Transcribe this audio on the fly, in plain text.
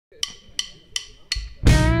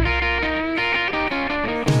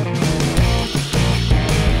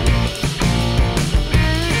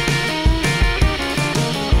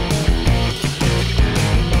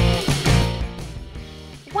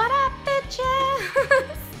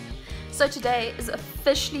So today is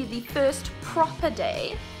officially the first proper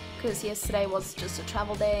day, because yesterday was just a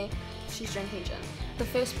travel day. She's drinking gin. The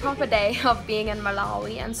first proper day of being in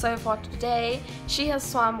Malawi, and so far today she has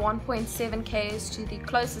swum 1.7 k's to the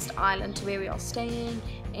closest island to where we are staying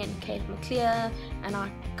in Cape Maclear, and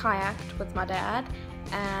I kayaked with my dad,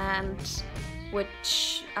 and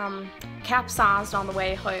which capsized on the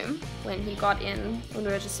way home when he got in, when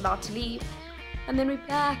we were just about to leave. And then we're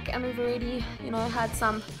back and we've already, had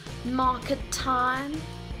some market time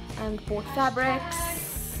and bought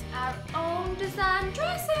fabrics, our own design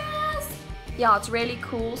dresses. Yeah, it's really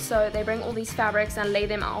cool. So they bring all these fabrics and lay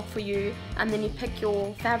them out for you, and then you pick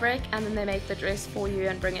your fabric and then they make the dress for you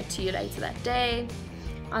and bring it to you later that day.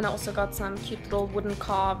 And I also got some cute little wooden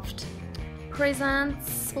carved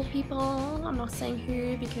presents for people. I'm not saying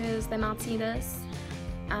who because they might see this,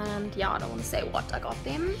 and yeah, I don't want to say what I got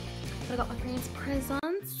them, but I got my friends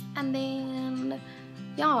presents. And then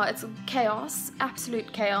yeah, it's chaos,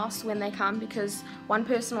 absolute chaos when they come, because one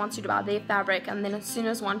person wants you to buy their fabric, and then as soon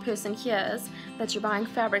as one person hears that you're buying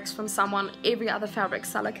fabrics from someone, every other fabric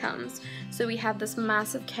seller comes. So we had this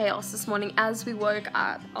massive chaos this morning as we woke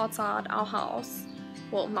up outside our house.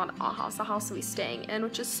 Well, not our house, the house we're staying in,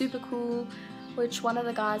 which is super cool, which one of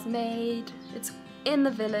the guys made. It's in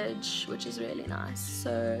the village, which is really nice.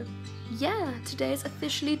 So yeah, today's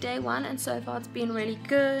officially day one, and so far it's been really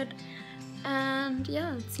good. And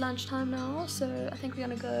yeah, it's lunchtime now, so I think we're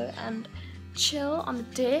gonna go and chill on the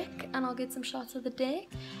deck, and I'll get some shots of the deck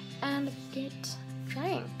and get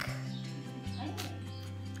drank.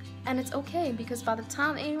 And it's okay, because by the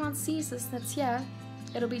time anyone sees this that's here,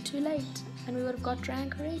 it'll be too late and we would have got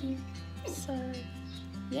drank already. So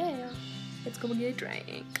yeah, let's go get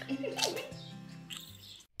drank.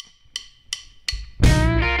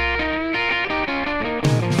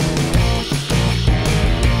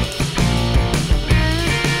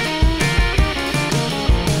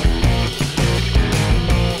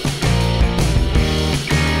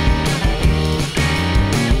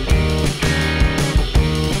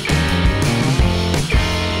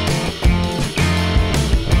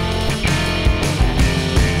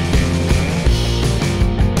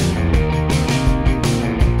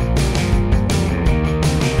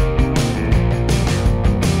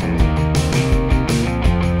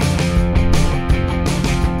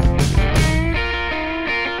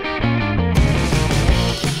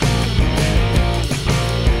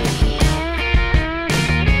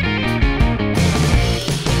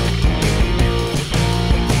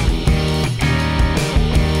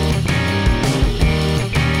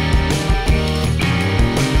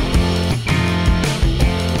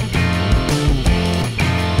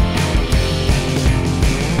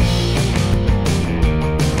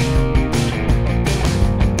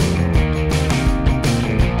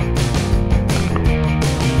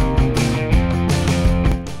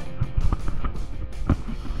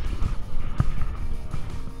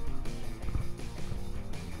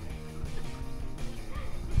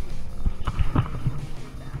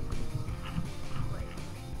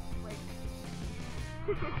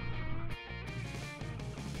 Ha ha ha.